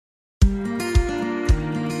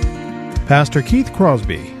Pastor Keith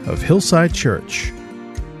Crosby of Hillside Church.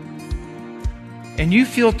 And you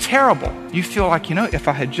feel terrible. You feel like, if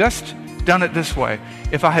I had just done it this way,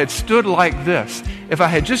 if I had stood like this, if I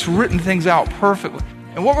had just written things out perfectly.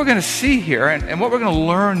 And what we're going to see here and what we're going to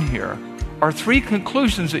learn here are three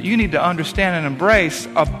conclusions that you need to understand and embrace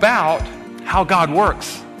about how God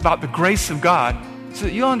works, about the grace of God, so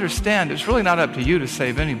that you'll understand it's really not up to you to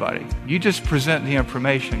save anybody. You just present the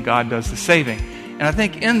information, God does the saving. And I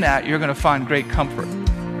think in that you're going to find great comfort.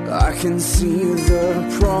 I can see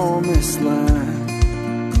the promised land,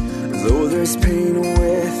 though there's pain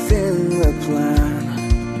within the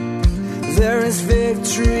plan. There is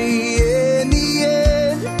victory in the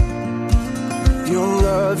end. Your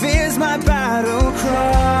love is my battle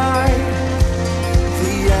cry,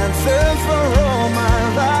 the anthem for all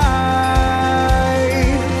my life.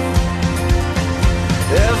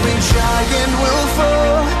 Every giant will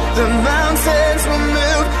fall, the mountains will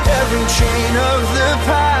move, every chain of the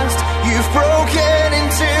past you've broken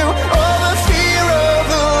into. All the fear of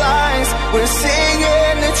the lies, we're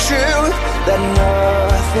singing the truth, that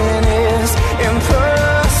nothing is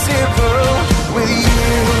impossible with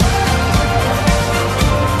you.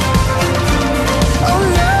 Oh,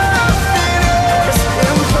 nothing is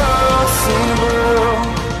impossible.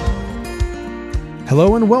 Hello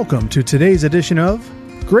and welcome to today's edition of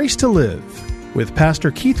Grace to Live with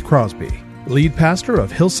Pastor Keith Crosby, lead pastor of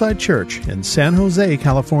Hillside Church in San Jose,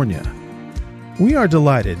 California. We are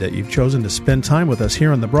delighted that you've chosen to spend time with us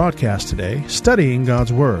here on the broadcast today, studying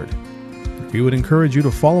God's Word. We would encourage you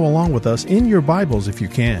to follow along with us in your Bibles if you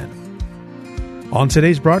can. On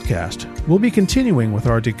today's broadcast, we'll be continuing with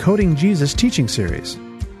our Decoding Jesus teaching series.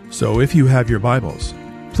 So if you have your Bibles,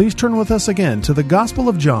 please turn with us again to the Gospel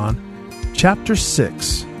of John, chapter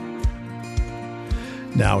 6.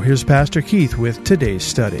 Now here's Pastor Keith with today's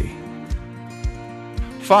study.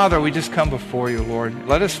 Father, we just come before you, Lord.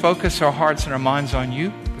 Let us focus our hearts and our minds on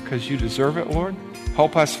you because you deserve it, Lord.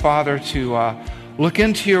 Help us, Father, to look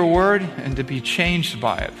into your word and to be changed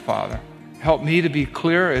by it, Father. Help me to be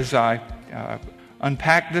clear as I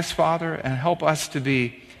unpack this, Father, and help us to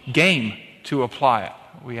be game to apply it.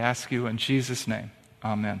 We ask you in Jesus' name.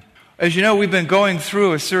 Amen. As you know, we've been going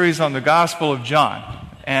through a series on the Gospel of John,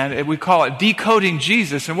 and we call it Decoding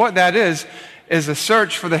Jesus. And what that is a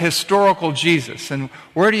search for the historical Jesus. And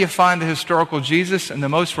where do you find the historical Jesus? In the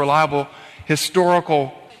most reliable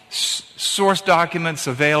historical source documents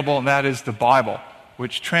available, and that is the Bible,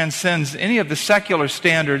 which transcends any of the secular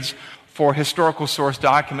standards for historical source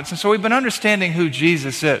documents. And so we've been understanding who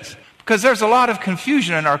Jesus is, because there's a lot of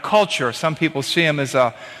confusion in our culture. Some people see him as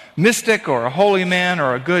a mystic or a holy man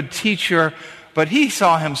or a good teacher, but he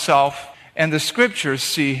saw himself, and the scriptures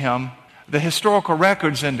see him. The historical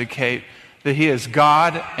records indicate that he is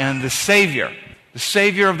God and the Savior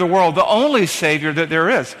of the world, the only Savior that there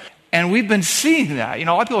is. And we've been seeing that. A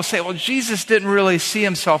lot of people say, well, Jesus didn't really see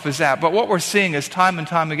himself as that. But what we're seeing is time and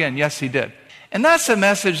time again, yes, he did. And that's a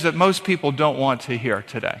message that most people don't want to hear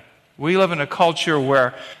today. We live in a culture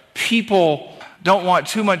where people don't want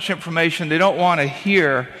too much information. They don't want to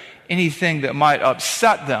hear anything that might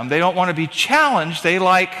upset them. They don't want to be challenged. They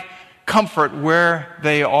like comfort where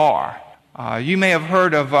they are. You may have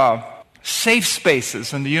heard of safe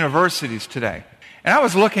spaces in the universities today. And I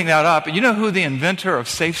was looking that up. You know who the inventor of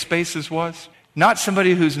safe spaces was? Not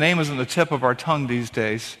somebody whose name is on the tip of our tongue these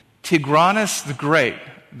days. Tigranes the Great,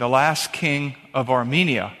 the last king of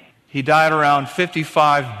Armenia. He died around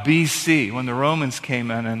 55 BC when the Romans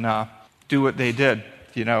came in and do what they did.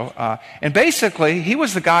 And basically, he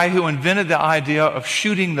was the guy who invented the idea of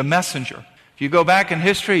shooting the messenger. If you go back in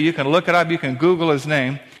history, you can look it up, you can Google his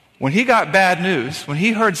name. When he got bad news, when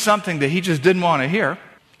he heard something that he just didn't want to hear,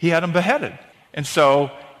 he had him beheaded. And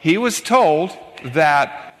so he was told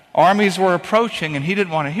that armies were approaching, and he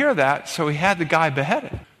didn't want to hear that, so he had the guy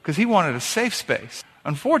beheaded because he wanted a safe space.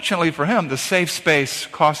 Unfortunately for him, the safe space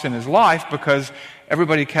cost him his life because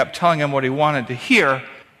everybody kept telling him what he wanted to hear,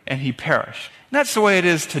 and he perished. And that's the way it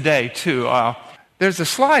is today, too. There's a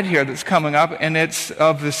slide here that's coming up, and it's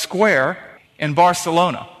of the square in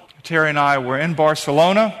Barcelona. Terry and I were in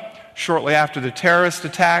Barcelona shortly after the terrorist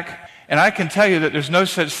attack, and I can tell you that there's no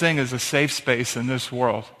such thing as a safe space in this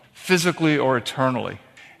world, physically or eternally.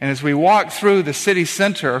 And as we walked through the city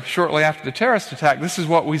center shortly after the terrorist attack, this is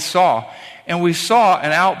what we saw. And we saw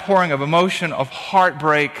an outpouring of emotion, of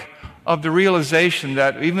heartbreak, of the realization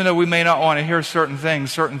that even though we may not want to hear certain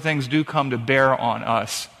things do come to bear on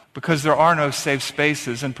us because there are no safe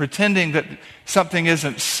spaces. And pretending that something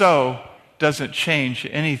isn't so doesn't change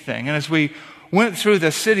anything. And as we went through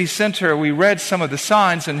the city center, we read some of the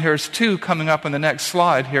signs, and here's two coming up on the next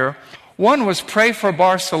slide here. One was Pray for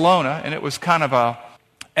Barcelona, and it was kind of a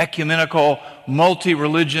ecumenical,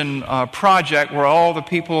 multi-religion project where all the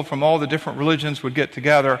people from all the different religions would get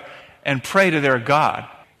together and pray to their God.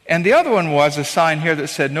 And the other one was a sign here that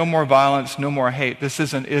said, no more violence, no more hate. This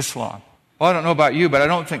isn't Islam. Well, I don't know about you, but I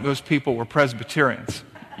don't think those people were Presbyterians.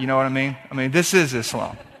 You know what I mean? I mean, this is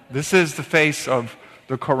Islam. This is the face of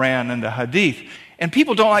the Quran and the Hadith. And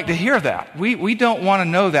people don't like to hear that. We don't want to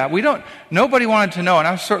know that. Nobody wanted to know, and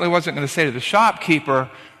I certainly wasn't going to say to the shopkeeper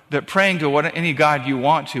that praying to any God you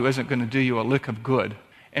want to isn't going to do you a lick of good.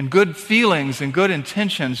 And good feelings and good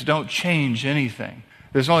intentions don't change anything.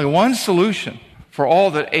 There's only one solution for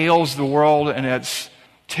all that ails the world, and it's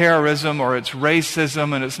terrorism or it's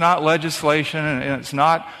racism, and it's not legislation and it's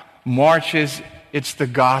not marches, it's the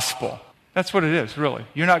gospel. That's what it is, really.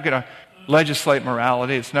 You're not going to legislate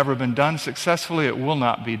morality. It's never been done successfully. It will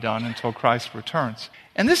not be done until Christ returns.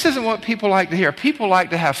 And this isn't what people like to hear. People like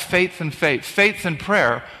to have faith in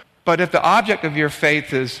prayer. But if the object of your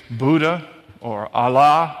faith is Buddha or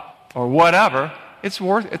Allah or whatever, it's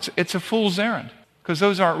a fool's errand, because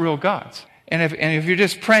those aren't real gods. And if you're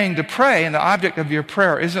just praying to pray and the object of your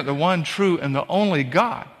prayer isn't the one true and the only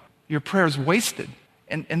God, your prayer is wasted.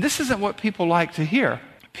 And this isn't what people like to hear.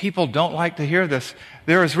 People don't like to hear this.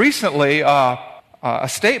 There was recently a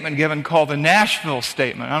statement given called the Nashville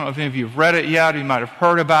Statement. I don't know if any of you have read it yet, or you might have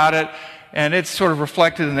heard about it. And it's sort of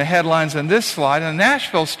reflected in the headlines on this slide. And the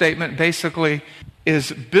Nashville Statement basically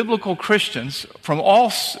is biblical Christians from all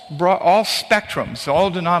spectrums, all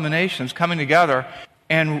denominations coming together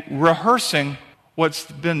and rehearsing what's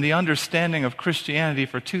been the understanding of Christianity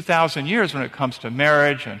for 2,000 years when it comes to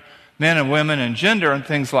marriage and men and women and gender and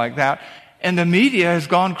things like that. And the media has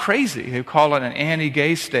gone crazy. They call it an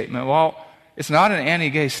anti-gay statement. Well, it's not an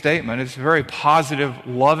anti-gay statement. It's a very positive,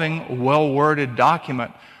 loving, well-worded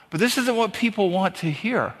document. But this isn't what people want to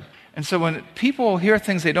hear. And so when people hear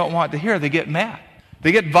things they don't want to hear, they get mad.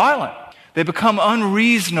 They get violent. They become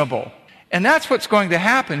unreasonable. And that's what's going to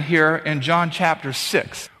happen here in John chapter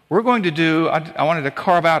 6. We're going to do, I wanted to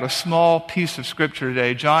carve out a small piece of scripture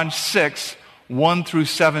today, John 6, 1 through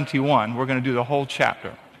 71. We're going to do the whole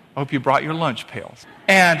chapter. I hope you brought your lunch pails.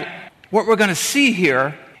 And what we're going to see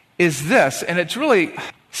here is this, and it's really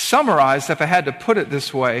summarized, if I had to put it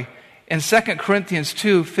this way, in 2 Corinthians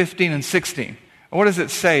 2, 15 and 16. What does it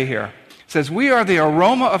say here? It says, we are the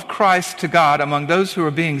aroma of Christ to God among those who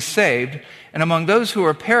are being saved and among those who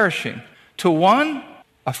are perishing. To one,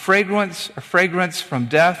 a fragrance from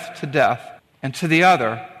death to death, and to the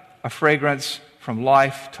other, a fragrance from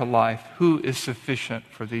life to life. Who is sufficient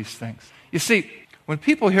for these things? You see, when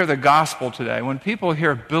people hear the gospel today, when people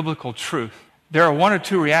hear biblical truth, there are one or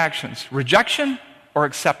two reactions: rejection or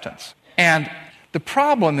acceptance. And the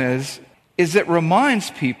problem is it reminds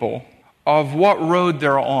people of what road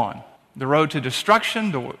they're on. The road to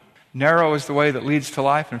destruction, narrow is the way that leads to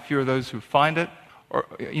life, and few are those who find it.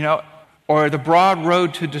 Or the broad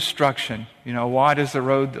road to destruction. Wide is the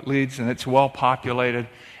road that leads, and it's well populated.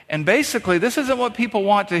 And basically, this isn't what people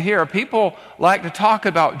want to hear. People like to talk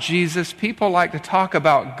about Jesus. People like to talk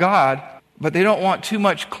about God, but they don't want too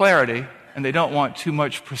much clarity, and they don't want too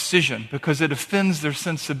much precision, because it offends their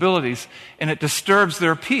sensibilities and it disturbs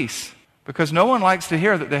their peace. Because no one likes to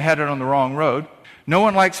hear that they're headed on the wrong road. No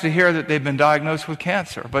one likes to hear that they've been diagnosed with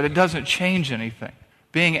cancer, but it doesn't change anything.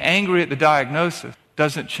 Being angry at the diagnosis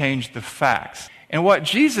doesn't change the facts. And what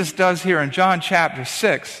Jesus does here in John chapter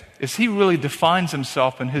 6 is he really defines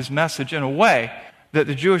himself in his message in a way that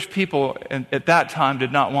the Jewish people at that time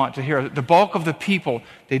did not want to hear. The bulk of the people,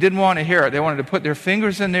 they didn't want to hear it. They wanted to put their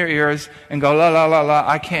fingers in their ears and go, la, la, la, la,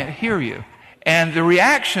 I can't hear you. And the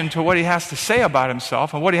reaction to what he has to say about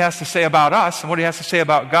himself and what he has to say about us and what he has to say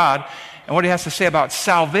about God and what he has to say about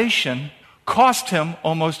salvation cost him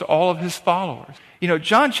almost all of his followers.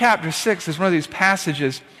 John chapter 6 is one of these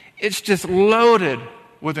passages, it's just loaded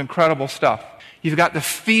with incredible stuff. You've got the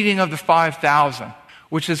feeding of the 5,000,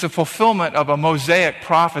 which is a fulfillment of a Mosaic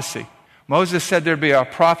prophecy. Moses said there'd be a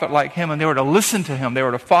prophet like him, and they were to listen to him. They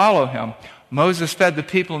were to follow him. Moses fed the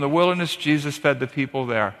people in the wilderness. Jesus fed the people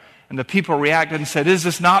there. And the people reacted and said, is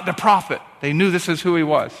this not the prophet? They knew this is who he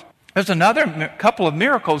was. There's another couple of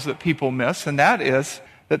miracles that people miss, and that is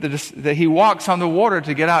that he walks on the water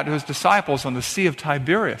to get out to his disciples on the Sea of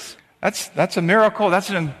Tiberias. That's a miracle. That's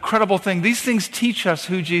an incredible thing. These things teach us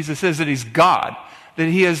who Jesus is, that he's God, that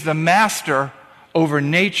he is the master over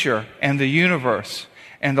nature and the universe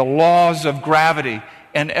and the laws of gravity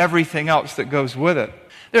and everything else that goes with it.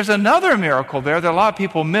 There's another miracle there that a lot of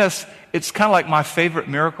people miss. It's kind of like my favorite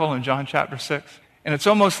miracle in John chapter 6. And it's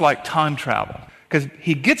almost like time travel, because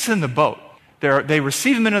he gets in the boat. They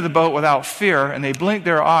receive him into the boat without fear, and they blink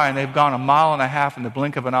their eye, and they've gone 1.5 miles in the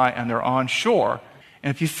blink of an eye, and they're on shore. And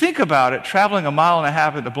if you think about it, traveling 1.5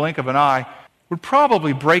 miles at the blink of an eye would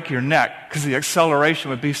probably break your neck because the acceleration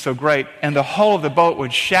would be so great, and the hull of the boat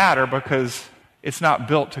would shatter because it's not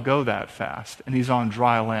built to go that fast, and he's on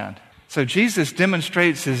dry land. So Jesus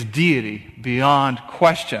demonstrates his deity beyond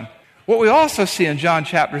question. What we also see in John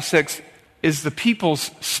chapter 6 is the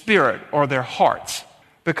people's spirit or their hearts,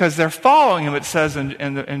 because they're following him, it says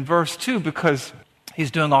in verse 2, because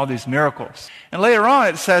he's doing all these miracles. And later on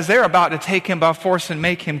it says they're about to take him by force and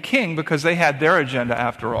make him king because they had their agenda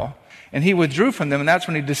after all. And he withdrew from them, and that's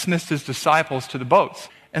when he dismissed his disciples to the boats.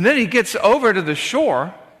 And then he gets over to the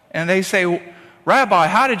shore, and they say, Rabbi,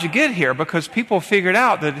 how did you get here? Because people figured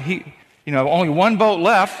out that only one boat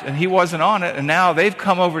left, and he wasn't on it, and now they've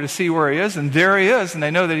come over to see where he is, and there he is, and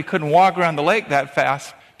they know that he couldn't walk around the lake that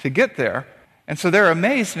fast to get there. And so they're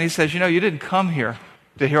amazed, and he says, you didn't come here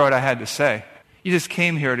to hear what I had to say. You just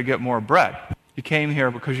came here to get more bread. You came here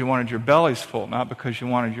because you wanted your bellies full, not because you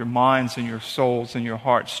wanted your minds and your souls and your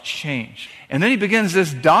hearts changed. And then he begins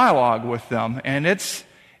this dialogue with them, and it's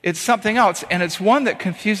something else, and it's one that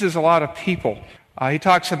confuses a lot of people. He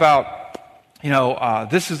talks about,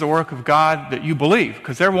 this is the work of God that you believe,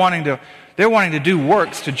 because they're wanting to do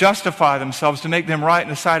works to justify themselves, to make them right in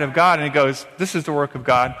the sight of God. And he goes, this is the work of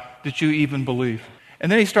God that you even believe.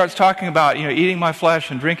 And then he starts talking about, eating my flesh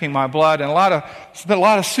and drinking my blood. And a lot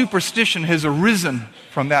of superstition has arisen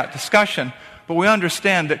from that discussion. But we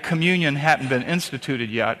understand that communion hadn't been instituted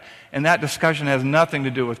yet. And that discussion has nothing to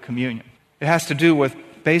do with communion. It has to do with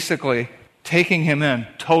basically taking him in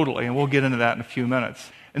totally. And we'll get into that in a few minutes.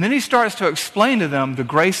 And then he starts to explain to them the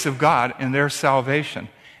grace of God in their salvation.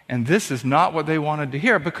 And this is not what they wanted to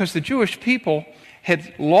hear, because the Jewish people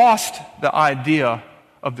had lost the idea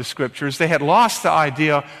of the Scriptures. They had lost the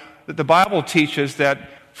idea that the Bible teaches that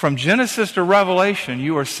from Genesis to Revelation,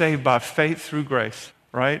 you are saved by faith through grace,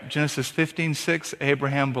 right? Genesis 15:6,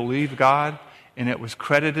 Abraham believed God, and it was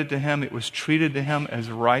credited to him. It was treated to him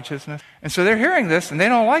as righteousness. And so they're hearing this, and they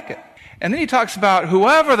don't like it. And then he talks about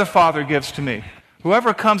whoever the Father gives to me,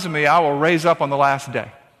 whoever comes to me, I will raise up on the last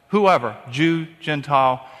day. Whoever, Jew,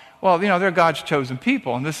 Gentile. Well, they're God's chosen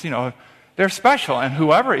people, and this, they're special. And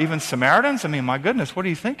whoever, even Samaritans, my goodness, what are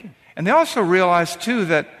you thinking? And they also realize, too,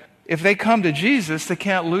 that if they come to Jesus, they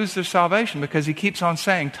can't lose their salvation, because he keeps on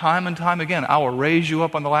saying time and time again, I will raise you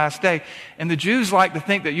up on the last day. And the Jews like to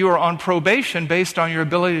think that you are on probation based on your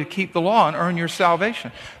ability to keep the law and earn your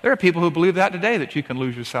salvation. There are people who believe that today, that you can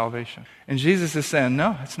lose your salvation. And Jesus is saying,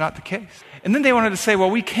 no, it's not the case. And then they wanted to say,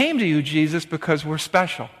 well, we came to you, Jesus, because we're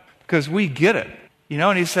special, because we get it.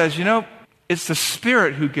 And he says, it's the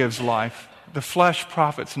Spirit who gives life. The flesh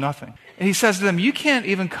profits nothing. And he says to them, you can't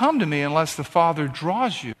even come to me unless the Father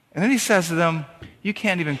draws you. And then he says to them, you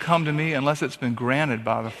can't even come to me unless it's been granted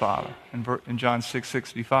by the Father, in John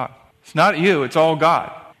 6:65. It's not you, it's all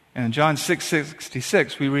God. And in John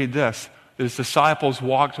 6:66, we read this, that his disciples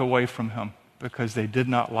walked away from him because they did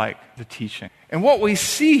not like the teaching. And what we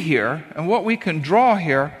see here, and what we can draw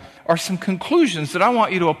here, are some conclusions that I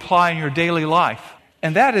want you to apply in your daily life.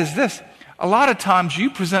 And that is this. A lot of times you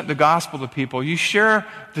present the gospel to people. You share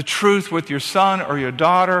the truth with your son or your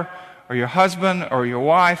daughter or your husband or your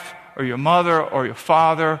wife or your mother or your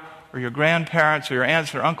father or your grandparents or your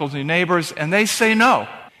aunts or uncles and your neighbors, and they say no.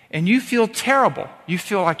 And you feel terrible. You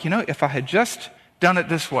feel like, if I had just done it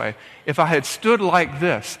this way, if I had stood like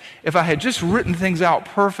this, if I had just written things out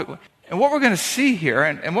perfectly. And what we're going to see here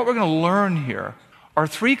and what we're going to learn here are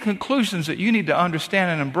 3 conclusions that you need to understand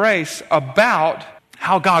and embrace about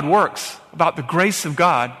how God works, about the grace of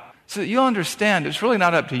God, so that you'll understand it's really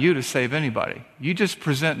not up to you to save anybody. You just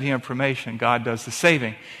present the information. God does the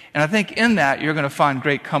saving. And I think in that you're going to find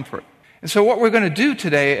great comfort. And so what we're going to do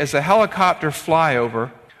today is a helicopter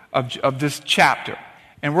flyover of this chapter.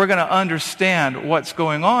 And we're going to understand what's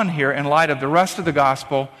going on here in light of the rest of the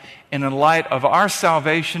gospel and in light of our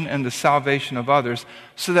salvation and the salvation of others,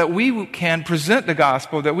 so that we can present the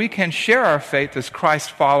gospel, that we can share our faith as Christ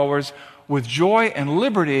followers with joy and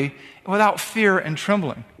liberty, without fear and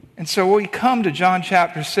trembling. And so we come to John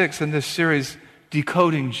chapter 6 in this series,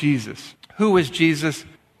 Decoding Jesus. Who is Jesus?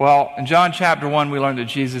 Well, in John chapter 1, we learned that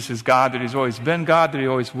Jesus is God, that he's always been God, that he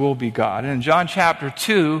always will be God. And in John chapter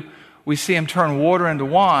 2, we see him turn water into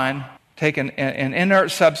wine, take an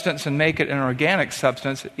inert substance and make it an organic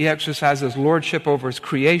substance. He exercises lordship over his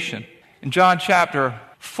creation. In John chapter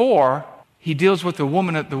 4, he deals with the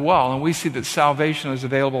woman at the well, and we see that salvation is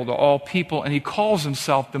available to all people, and he calls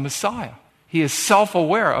himself the Messiah. He is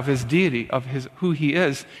self-aware of his deity, of who he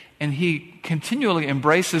is, and he continually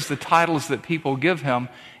embraces the titles that people give him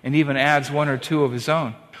and even adds one or two of his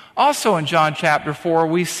own. Also in John chapter 4,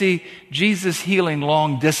 we see Jesus healing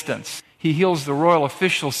long distance. He heals the royal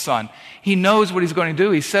official's son. He knows what he's going to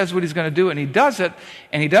do. He says what he's going to do, and he does it,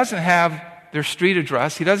 and he doesn't have their street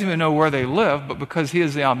address. He doesn't even know where they live, but because he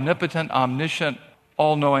is the omnipotent, omniscient,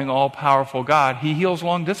 all-knowing, all-powerful God, he heals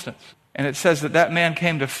long distance. And it says that that man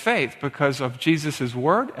came to faith because of Jesus'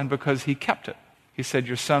 word and because he kept it. He said,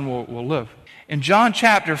 your son will live. In John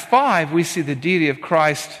chapter 5, we see the deity of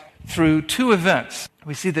Christ through two events.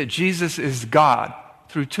 We see that Jesus is God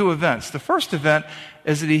through two events. The first event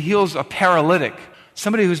is that he heals a paralytic,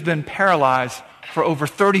 somebody who's been paralyzed for over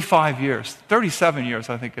 35 years, 37 years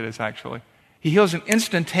I think it is actually. He heals him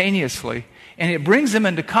instantaneously, and it brings him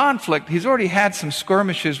into conflict. He's already had some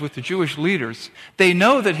skirmishes with the Jewish leaders. They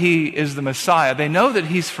know that he is the Messiah. They know that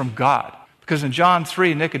he's from God. Because in John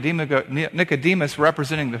 3, Nicodemus,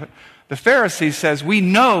 representing the Pharisees, says, we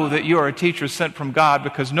know that you are a teacher sent from God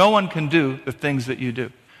because no one can do the things that you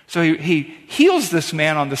do. So he heals this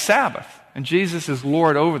man on the Sabbath. And Jesus is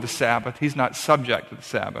Lord over the Sabbath. He's not subject to the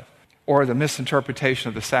Sabbath or the misinterpretation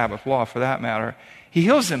of the Sabbath law for that matter. He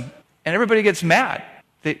heals him, and everybody gets mad.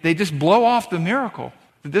 They just blow off the miracle.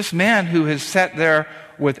 This man who has sat there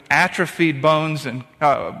with atrophied bones and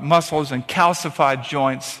muscles and calcified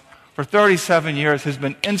joints for 37 years has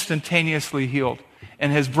been instantaneously healed.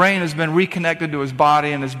 And his brain has been reconnected to his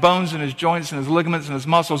body, and his bones and his joints and his ligaments and his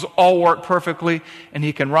muscles all work perfectly, and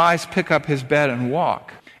he can rise, pick up his bed, and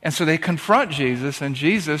walk. And so they confront Jesus, and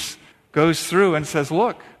Jesus goes through and says,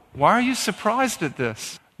 look, why are you surprised at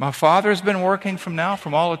this? My Father has been working from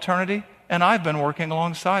all eternity, and I've been working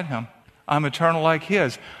alongside him. I'm eternal like he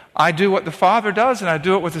is. I do what the Father does, and I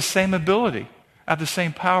do it with the same ability. I have the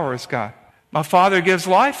same power as God. My Father gives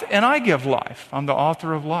life, and I give life. I'm the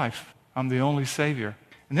author of life. I'm the only Savior.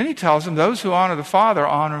 And then he tells them, those who honor the Father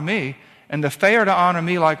honor me, and the fair to honor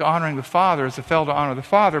me like honoring the Father is the fair to honor the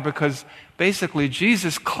Father, because basically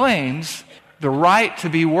Jesus claims the right to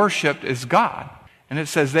be worshipped as God. And it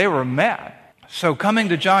says they were mad. So coming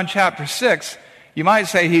to John chapter 6, you might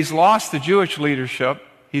say he's lost the Jewish leadership.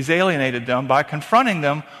 He's alienated them by confronting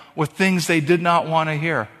them with things they did not want to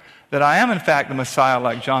hear. That I am in fact the Messiah,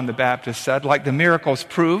 like John the Baptist said, like the miracles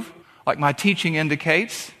prove, like my teaching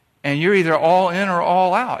indicates, and you're either all in or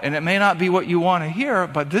all out. And it may not be what you want to hear,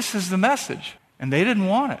 but this is the message. And they didn't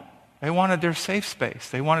want it. They wanted their safe space.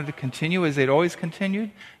 They wanted to continue as they'd always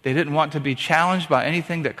continued. They didn't want to be challenged by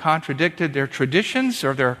anything that contradicted their traditions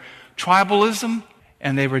or their tribalism,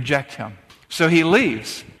 and they reject him. So he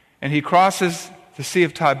leaves, and he crosses the Sea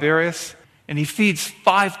of Tiberias, and he feeds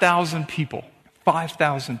 5,000 people.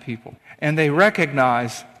 5,000 people. And they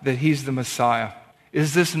recognize that he's the Messiah.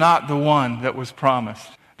 Is this not the one that was promised?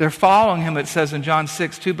 They're following him, it says in John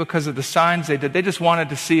 6, too, because of the signs they did. They just wanted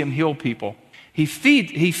to see him heal people. He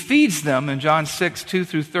feeds them in John 6, 2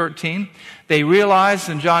 through 13. They realize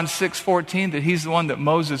in John 6, 14 that he's the one that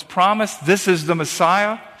Moses promised. This is the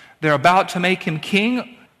Messiah. They're about to make him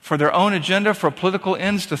king for their own agenda, for political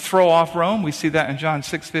ends, to throw off Rome. We see that in John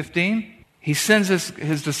 6, 15. He sends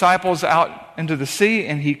his disciples out into the sea,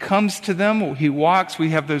 and he comes to them. He walks. We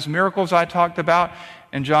have those miracles I talked about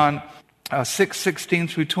in John 6, 16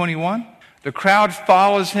 through 21. The crowd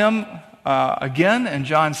follows him again in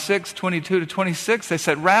John 6, 22 to 26. They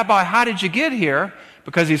said, Rabbi, how did you get here?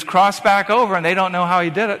 Because he's crossed back over, and they don't know how he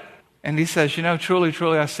did it. And he says, truly,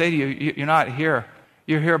 truly, I say to you, you're not here.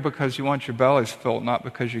 You're here because you want your bellies filled, not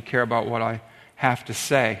because you care about what I have to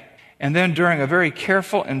say. And then during a very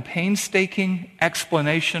careful and painstaking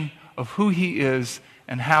explanation of who he is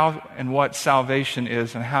and how and what salvation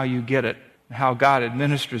is and how you get it and how God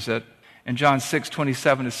administers it, in John 6,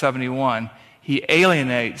 27 to 71, he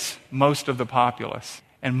alienates most of the populace.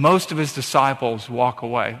 And most of his disciples walk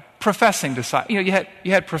away. Professing disciples.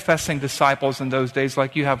 You had professing disciples in those days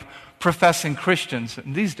like you have professing Christians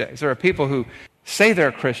in these days. There are people who say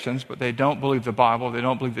they're Christians, but they don't believe the Bible. They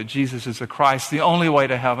don't believe that Jesus is the Christ, the only way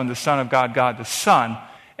to heaven, the Son of God, God the Son.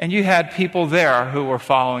 And you had people there who were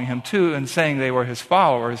following him too and saying they were his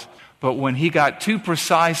followers. But when he got too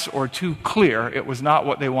precise or too clear, it was not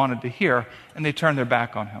what they wanted to hear, and they turned their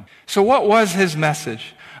back on him. So what was his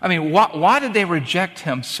message? I mean, why did they reject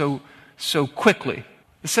him so quickly?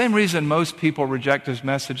 The same reason most people reject his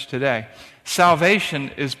message today. Salvation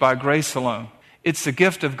is by grace alone. It's the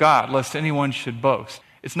gift of God, lest anyone should boast.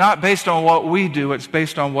 It's not based on what we do, it's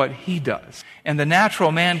based on what he does. And the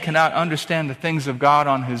natural man cannot understand the things of God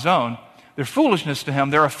on his own. They're foolishness to him,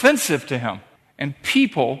 they're offensive to him. And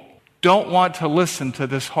people don't want to listen to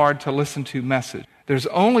this hard-to-listen-to message. There's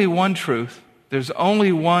only one truth. There's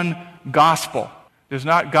only one gospel. There's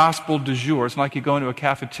not gospel du jour. It's not like you go into a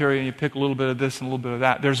cafeteria and you pick a little bit of this and a little bit of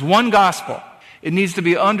that. There's one gospel. It needs to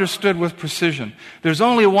be understood with precision. There's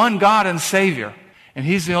only one God and Savior, and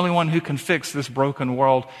He's the only one who can fix this broken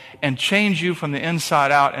world and change you from the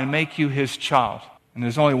inside out and make you His child. And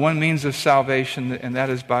there's only one means of salvation, and that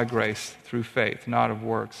is by grace, through faith, not of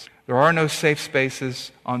works. There are no safe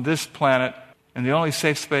spaces on this planet, and the only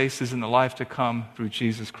safe space is in the life to come through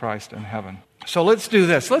Jesus Christ in heaven. So let's do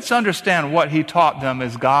this. Let's understand what He taught them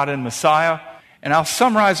as God and Messiah, and I'll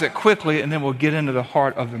summarize it quickly, and then we'll get into the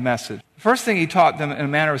heart of the message. The first thing He taught them, in a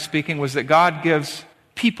manner of speaking, was that God gives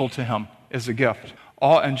people to Him as a gift.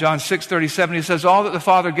 In John 6:37, He says, all that the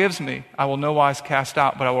Father gives me, I will no wise cast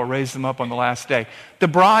out, but I will raise them up on the last day. The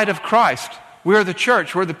bride of Christ. We are the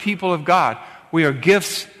church. We're the people of God. We are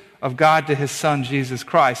gifts of God to His Son, Jesus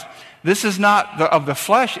Christ. This is not of the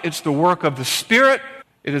flesh. It's the work of the Spirit.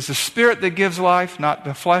 It is the Spirit that gives life, not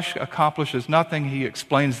the flesh accomplishes nothing. He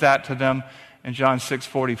explains that to them in John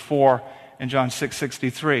 6:44 and John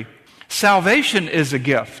 6:63. Salvation is a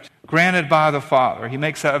gift granted by the Father. He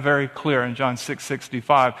makes that very clear in John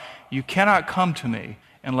 6:65. You cannot come to me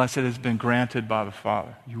unless it has been granted by the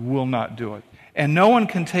Father. You will not do it. And no one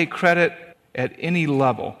can take credit at any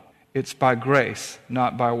level. It's by grace,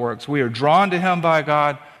 not by works. We are drawn to Him by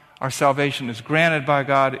God. Our salvation is granted by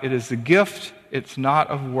God. It is a gift. It's not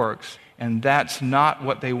of works. And that's not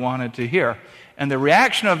what they wanted to hear. And the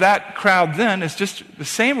reaction of that crowd then is just the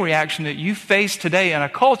same reaction that you face today in a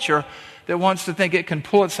culture that wants to think it can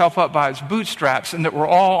pull itself up by its bootstraps and that we're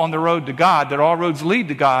all on the road to God, that all roads lead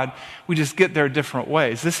to God. We just get there different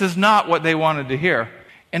ways. This is not what they wanted to hear.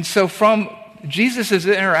 And so from Jesus'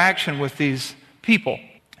 interaction with these people,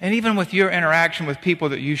 and even with your interaction with people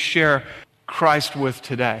that you share Christ with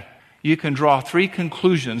today, you can draw three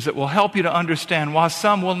conclusions that will help you to understand why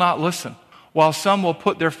some will not listen, while some will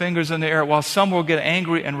put their fingers in the air, while some will get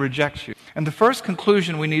angry and reject you. And the first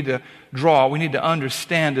conclusion we need to draw, we need to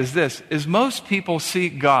understand is this, is most people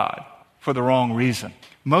seek God for the wrong reason.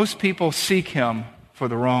 Most people seek Him for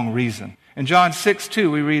the wrong reason. In John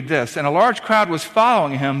 6:2, we read this, and a large crowd was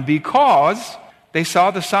following Him because they saw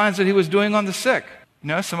the signs that He was doing on the sick. You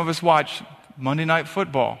know, some of us watch Monday Night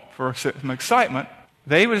Football for some excitement.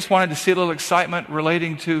 They just wanted to see a little excitement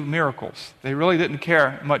relating to miracles. They really didn't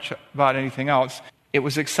care much about anything else. It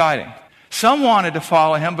was exciting. Some wanted to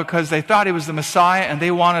follow Him because they thought He was the Messiah and they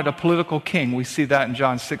wanted a political king. We see that in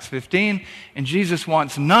John 6:15. And Jesus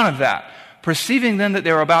wants none of that. Perceiving then that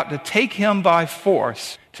they were about to take Him by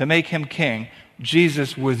force to make Him king,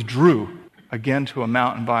 Jesus withdrew again to a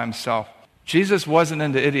mountain by Himself. Jesus wasn't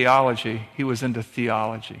into ideology. He was into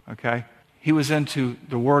theology, okay? He was into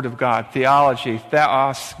the Word of God. Theology,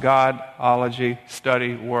 theos, God, ology,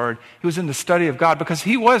 study, Word. He was in the study of God because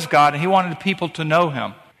He was God and He wanted people to know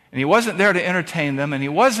Him. And He wasn't there to entertain them, and He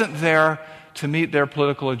wasn't there to meet their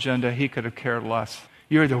political agenda. He could have cared less.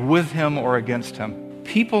 You're either with Him or against Him.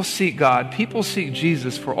 People seek God. People seek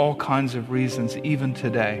Jesus for all kinds of reasons, even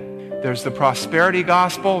today. There's the prosperity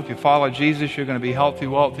gospel. If you follow Jesus, you're going to be healthy,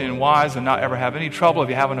 wealthy, and wise and not ever have any trouble. If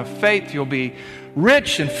you have enough faith, you'll be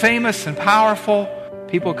rich and famous and powerful.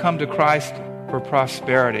 People come to Christ for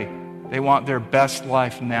prosperity. They want their best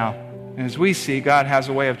life now. And as we see, God has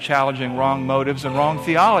a way of challenging wrong motives and wrong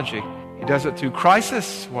theology. He does it through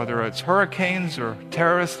crisis, whether it's hurricanes or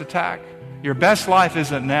terrorist attack. Your best life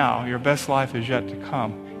isn't now. Your best life is yet to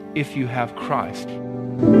come if you have Christ.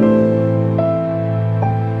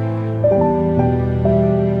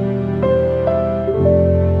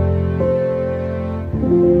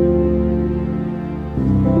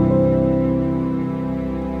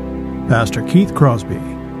 Pastor Keith Crosby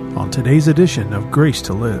on today's edition of Grace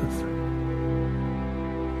to Live.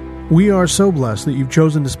 We are so blessed that you've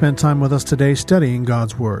chosen to spend time with us today studying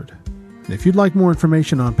God's Word. If you'd like more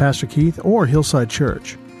information on Pastor Keith or Hillside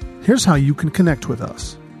Church, here's how you can connect with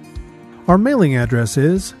us. Our mailing address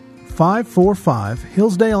is 545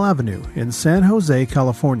 Hillsdale Avenue in San Jose,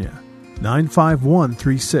 California,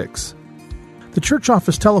 95136. The church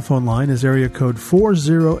office telephone line is area code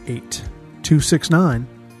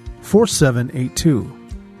 408-269-4782.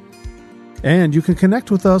 And you can connect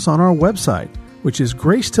with us on our website, which is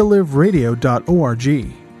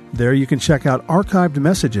gracetoliveradio.org. There you can check out archived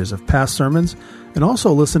messages of past sermons and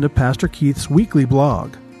also listen to Pastor Keith's weekly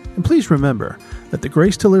blog. And please remember that the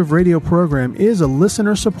Grace to Live radio program is a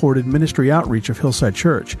listener-supported ministry outreach of Hillside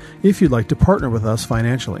Church if you'd like to partner with us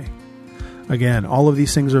financially. Again, all of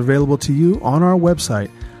these things are available to you on our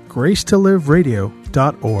website,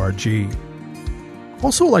 gracetoliveradio.org.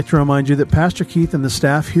 Also, I'd like to remind you that Pastor Keith and the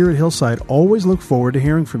staff here at Hillside always look forward to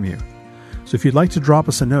hearing from you. So if you'd like to drop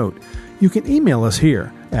us a note, you can email us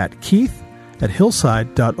here at keith at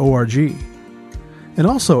hillside.org. And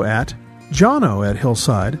also at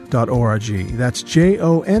jono@hillside.org. That's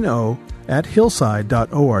JONO at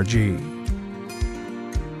hillside.org.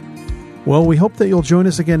 Well, we hope that you'll join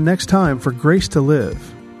us again next time for Grace to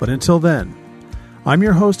Live. But until then, I'm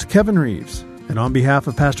your host, Kevin Reeves, and on behalf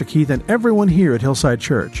of Pastor Keith and everyone here at Hillside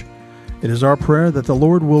Church, it is our prayer that the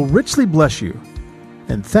Lord will richly bless you.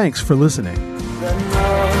 And thanks for listening.